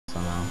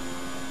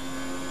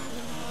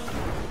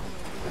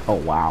Oh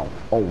wow.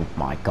 Oh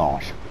my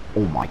gosh.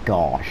 Oh my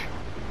gosh.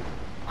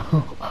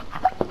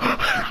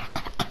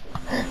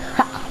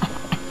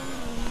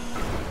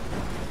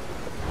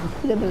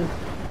 Look at this.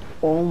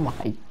 Oh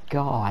my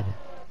god.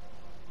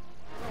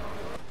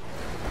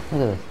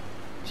 Look at this.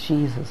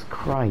 Jesus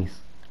Christ.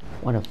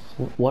 What a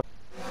what?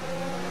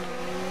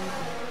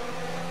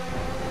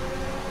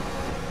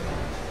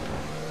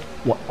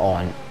 What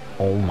on?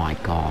 Oh my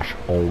gosh.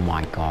 Oh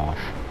my gosh.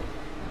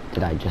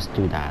 Did I just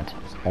do that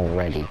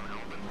already?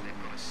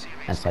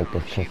 That's like the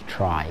 5th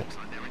try.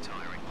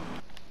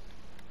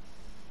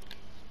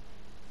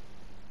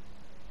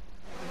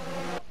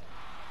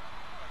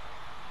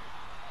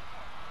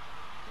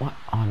 What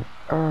on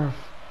earth?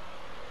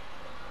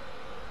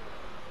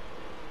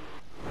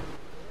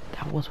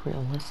 That was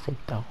realistic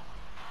though.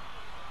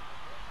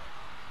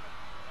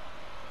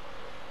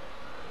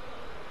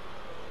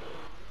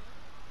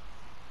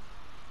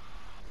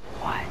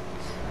 What?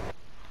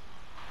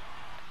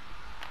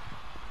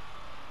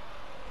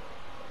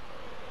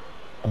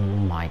 Oh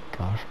my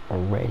gosh,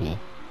 already.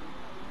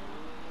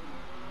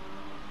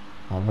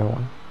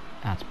 Everyone,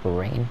 that's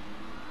Bahrain.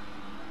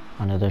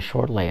 Another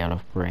short layout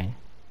of Bahrain.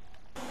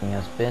 He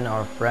has been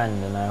our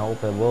friend, and I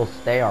hope it will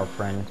stay our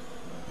friend.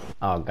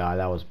 Oh god,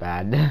 that was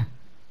bad.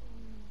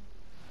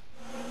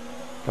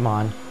 Come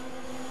on.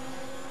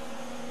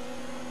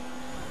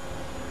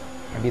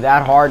 Can't be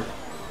that hard.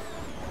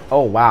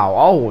 Oh wow,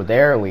 oh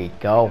there we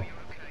go.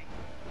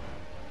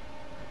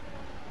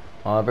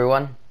 Well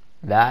everyone,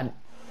 that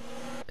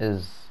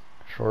is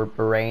short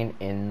Bahrain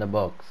in the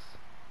books.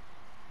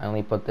 I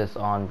only put this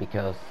on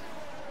because,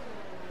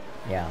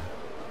 yeah,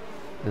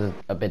 this is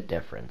a bit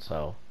different,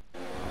 so.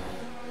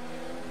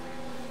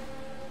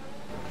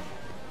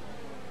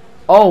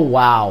 Oh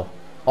wow,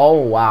 oh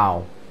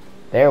wow,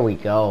 there we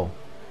go.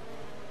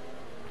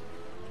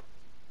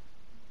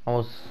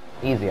 Almost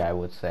easy, I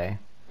would say.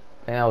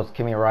 I think that was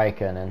Kimi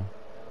Räikkönen.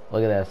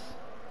 Look at this.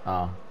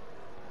 Oh,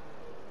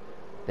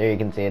 there you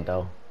can see it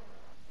though.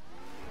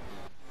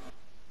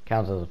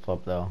 Counts as a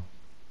flip though.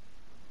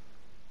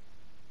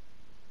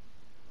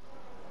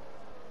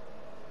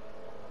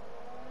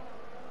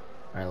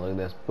 Alright, look at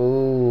this.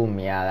 Boom.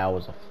 Yeah, that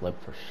was a flip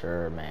for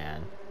sure,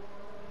 man.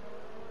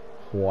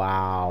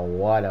 Wow,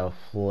 what a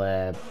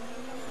flip.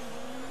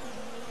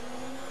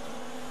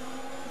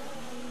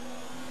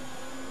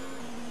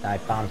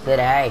 Dive bomb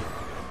city.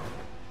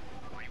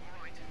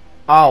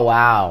 Oh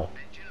wow.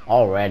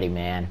 Already,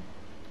 man.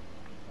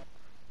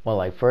 Well,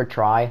 like for a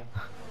try.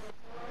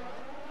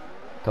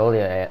 Told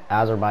you,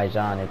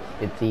 Azerbaijan,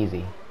 it's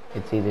easy.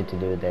 It's easy to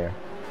do it there.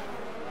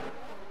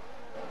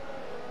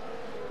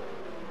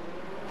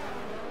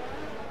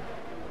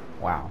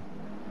 Wow.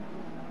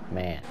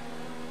 Man.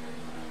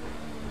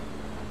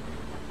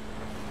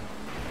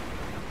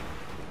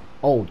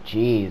 Oh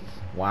jeez.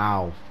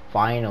 Wow.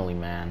 Finally,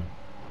 man.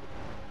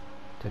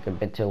 Took a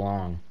bit too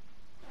long.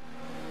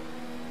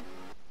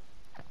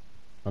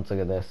 Let's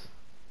look at this.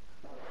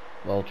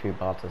 Valtteri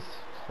Bottas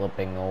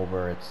flipping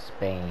over at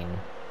Spain.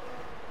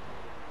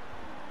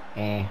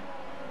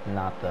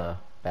 Not the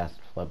best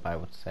flip, I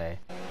would say.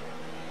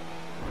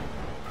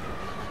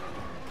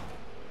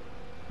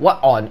 What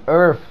on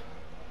earth?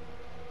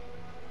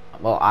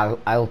 Well,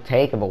 I'll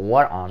take it, but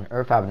what on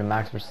earth happened to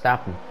Max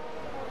Verstappen?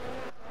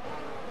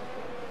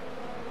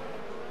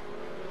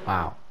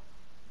 Wow.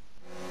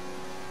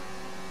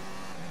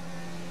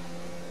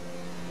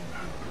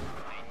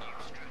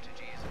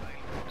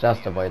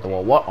 Just avoid the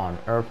wall. What on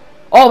earth?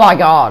 Oh my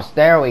gosh!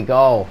 There we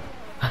go.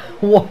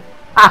 What?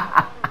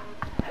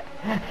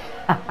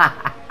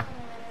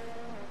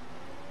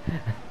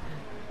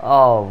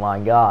 Oh my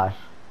gosh.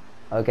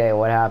 Okay,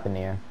 what happened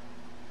here?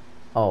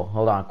 Oh,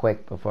 hold on,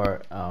 quick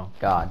before. Oh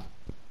god.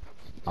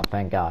 Oh,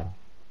 thank God.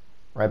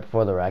 Right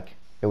before the wreck.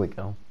 Here we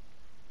go.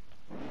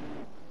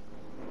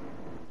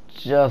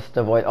 Just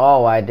avoid.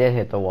 Oh, I did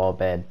hit the wall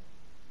bed.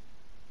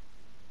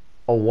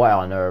 Oh, what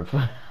on earth?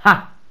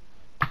 Ha!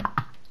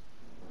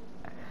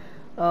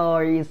 Oh,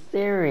 are you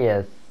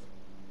serious?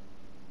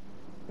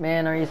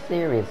 Man, are you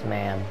serious,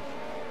 man?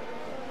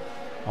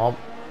 Oh,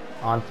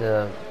 on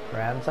to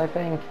France, I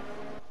think?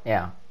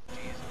 Yeah.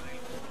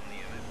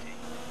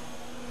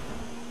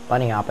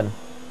 Bunny hopping.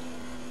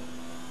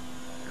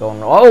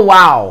 Going. Oh,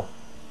 wow!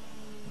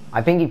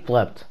 I think he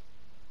flipped.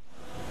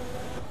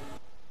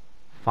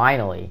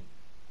 Finally.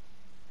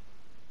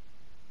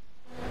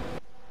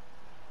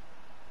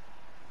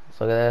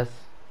 Let's look at this.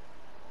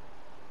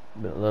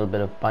 A little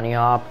bit of bunny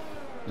hop.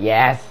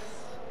 Yes!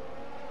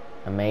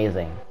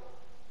 Amazing.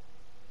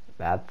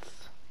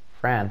 That's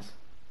France.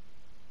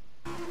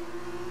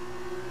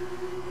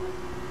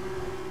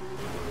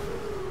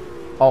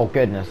 Oh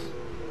goodness.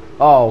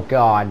 Oh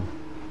god.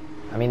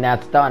 I mean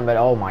that's done, but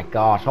oh my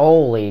gosh.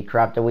 Holy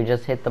crap, did we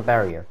just hit the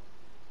barrier?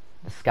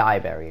 The sky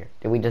barrier.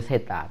 Did we just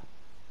hit that?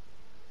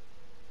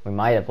 We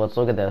might have. Let's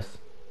look at this.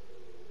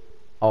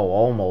 Oh,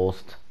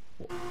 almost.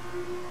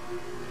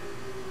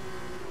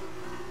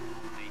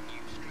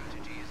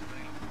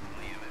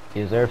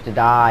 You deserve to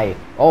die.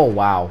 Oh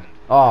wow.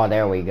 Oh,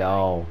 there we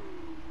go.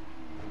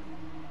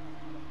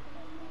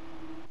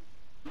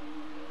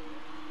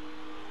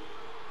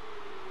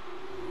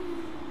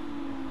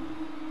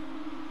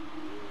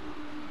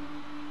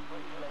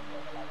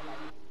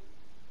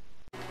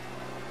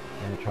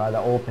 try the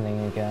opening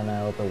again. I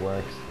hope it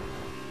works.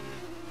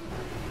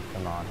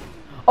 Come on.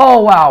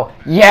 Oh, wow.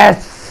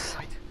 Yes.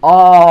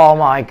 Oh,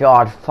 my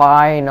God.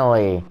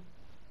 Finally.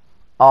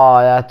 Oh,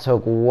 that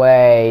took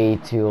way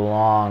too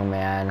long,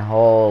 man.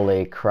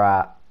 Holy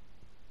crap.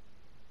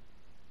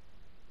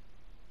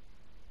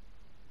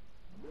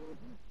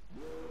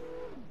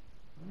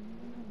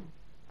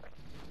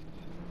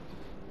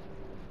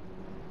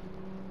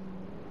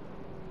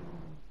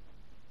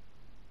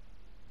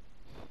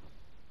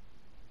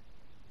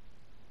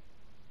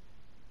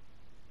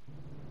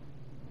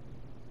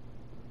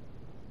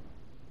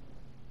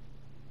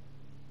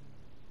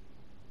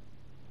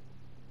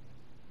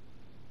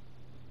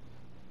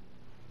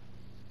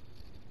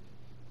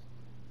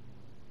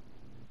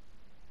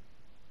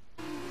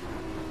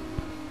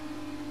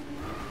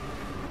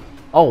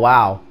 Oh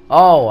wow.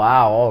 Oh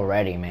wow,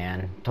 already,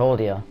 man. Told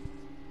you.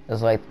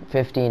 It's like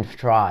 15th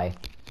try.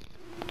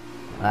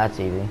 That's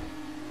easy.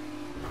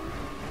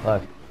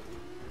 Look.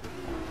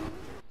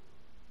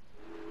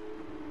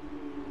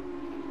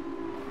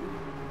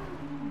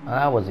 Oh,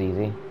 that was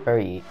easy.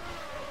 Very easy.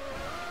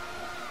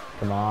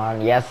 Come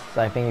on. Yes,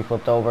 I think he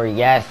flipped over.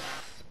 Yes.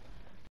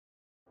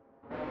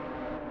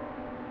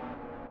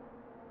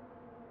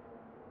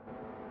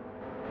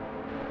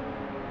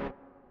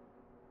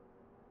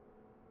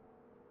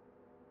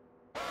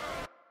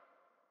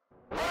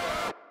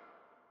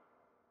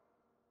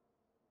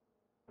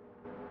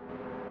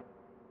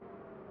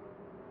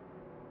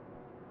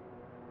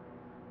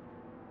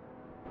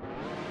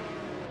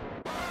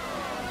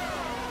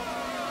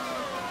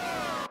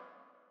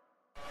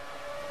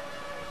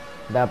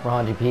 That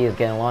Braun GP is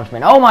getting launched,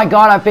 man. Oh my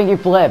god, I think he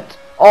flipped.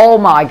 Oh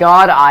my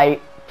god, I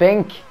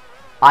think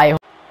I...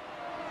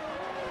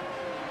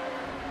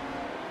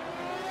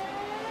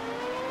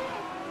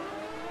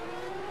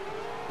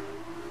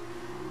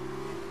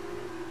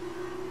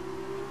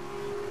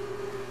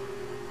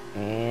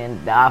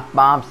 And Daft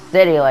Bomb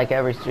City, like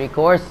every street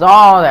course.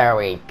 Oh, there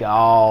we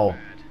go.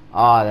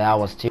 Oh, that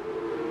was too...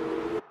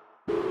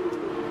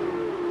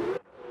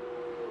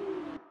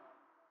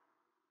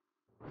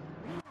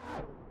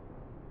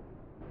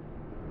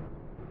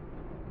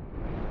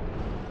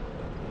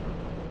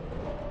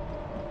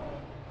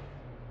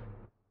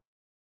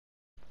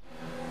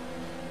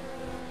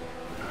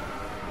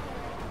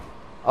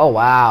 Oh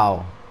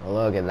wow,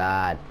 look at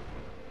that.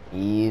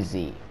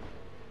 Easy.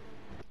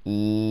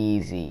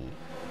 Easy.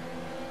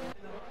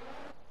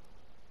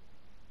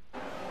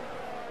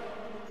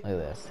 Look at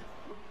this.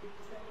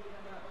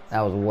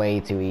 That was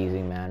way too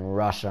easy, man.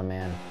 Russia,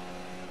 man.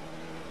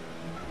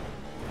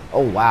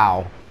 Oh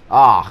wow.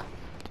 Ah.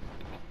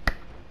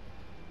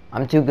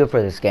 I'm too good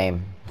for this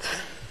game.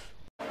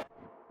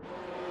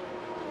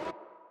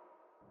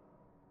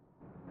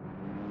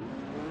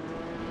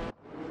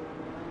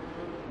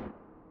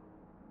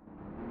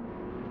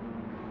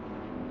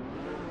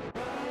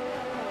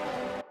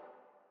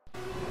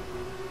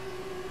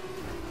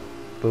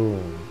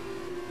 Boom.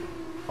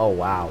 Oh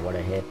wow, what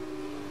a hit.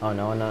 Oh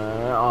no, no, no,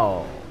 no,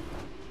 oh.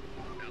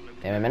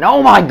 Damn it, man.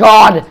 Oh my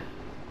god!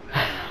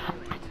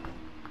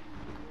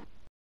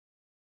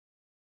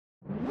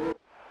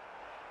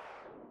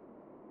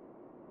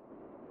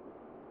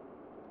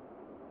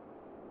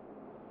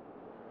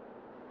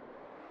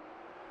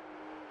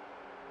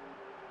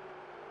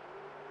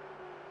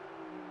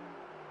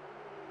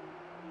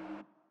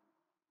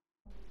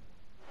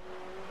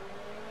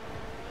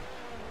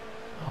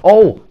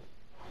 Oh!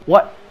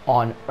 What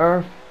on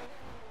earth?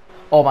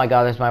 Oh my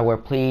god, that's my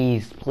word.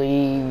 Please,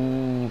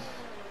 please.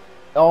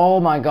 Oh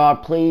my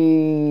god,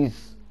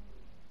 please.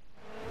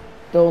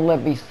 Don't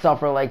let me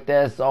suffer like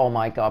this. Oh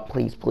my god,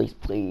 please, please,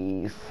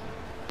 please.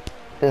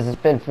 This has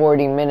been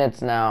 40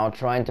 minutes now,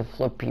 trying to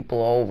flip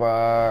people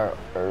over,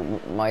 or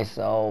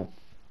myself.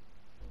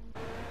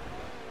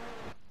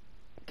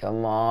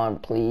 Come on,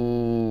 please.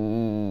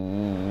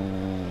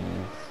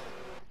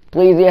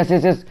 Please, yes,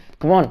 yes, yes.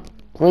 Come on,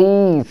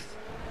 please.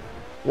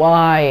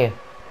 Why?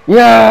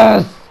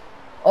 Yes!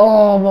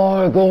 Oh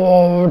my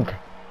god.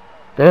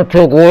 That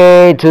took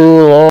way too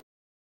long.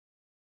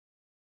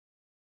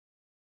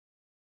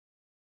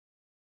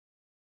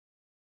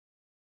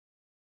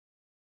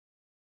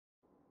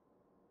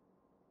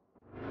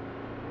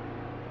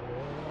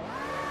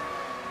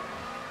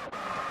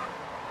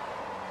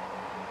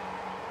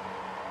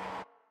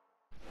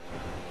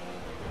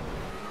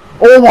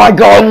 Oh my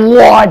god,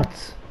 what?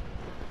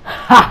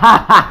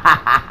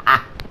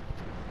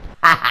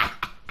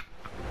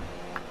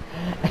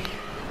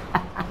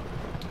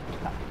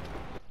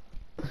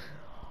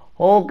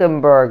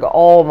 Hulkenberg,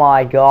 oh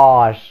my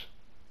gosh.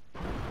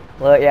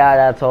 Look, yeah,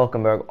 that's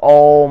Hulkenberg.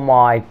 Oh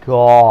my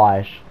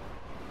gosh.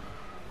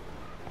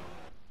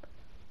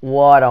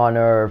 What on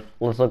earth?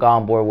 Let's look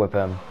on board with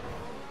him.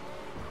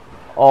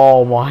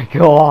 Oh my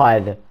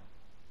god.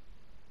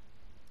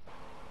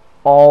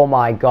 Oh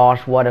my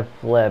gosh, what a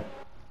flip.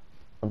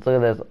 Let's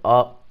look at this.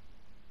 Oh.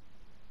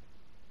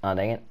 Oh,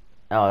 dang it.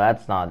 Oh,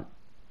 that's not.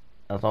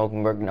 That's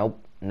Hulkenberg. Nope.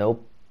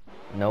 Nope.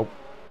 Nope.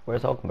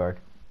 Where's Hulkenberg?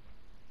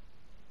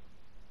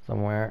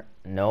 Somewhere.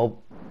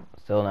 Nope.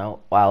 Still no.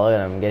 Wow, look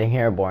at him getting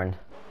airborne.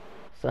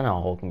 Still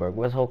no Hulkenberg.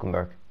 Where's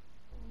Hulkenberg?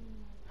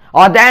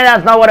 Oh, dang,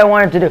 that's not what I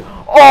wanted to do.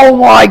 Oh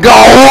my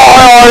god,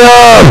 what on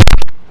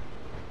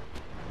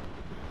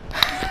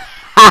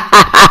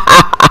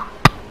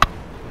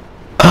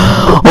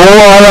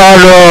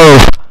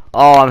earth?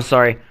 Oh, I'm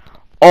sorry.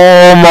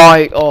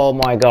 Oh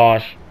my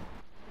gosh.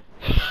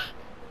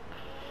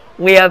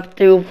 We have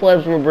 2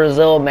 flips for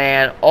Brazil,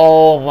 man.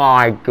 Oh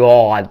my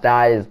god,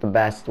 that is the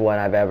best one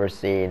I've ever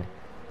seen.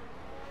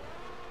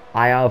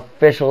 I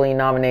officially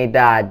nominate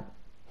that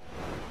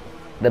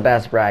the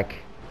best wreck.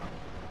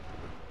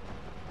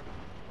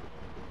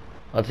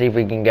 Let's see if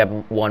we can get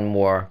one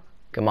more.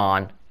 Come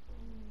on.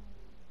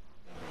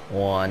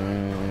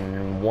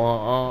 One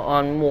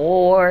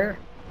more.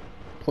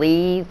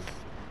 Please.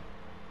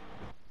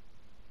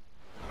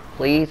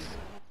 Please.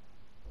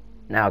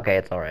 Now, okay,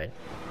 it's alright.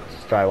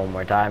 Let's try one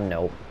more time.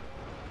 Nope.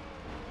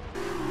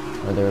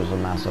 Or there's a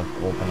massive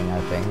opening, I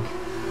think.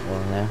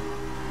 Wasn't there?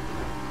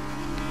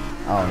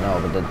 Oh no,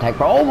 but the tech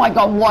pro. Oh my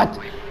god, what?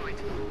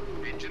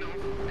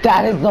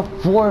 That is the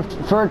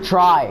third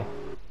try.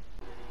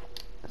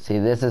 See,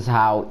 this is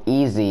how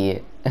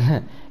easy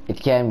it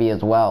can be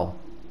as well.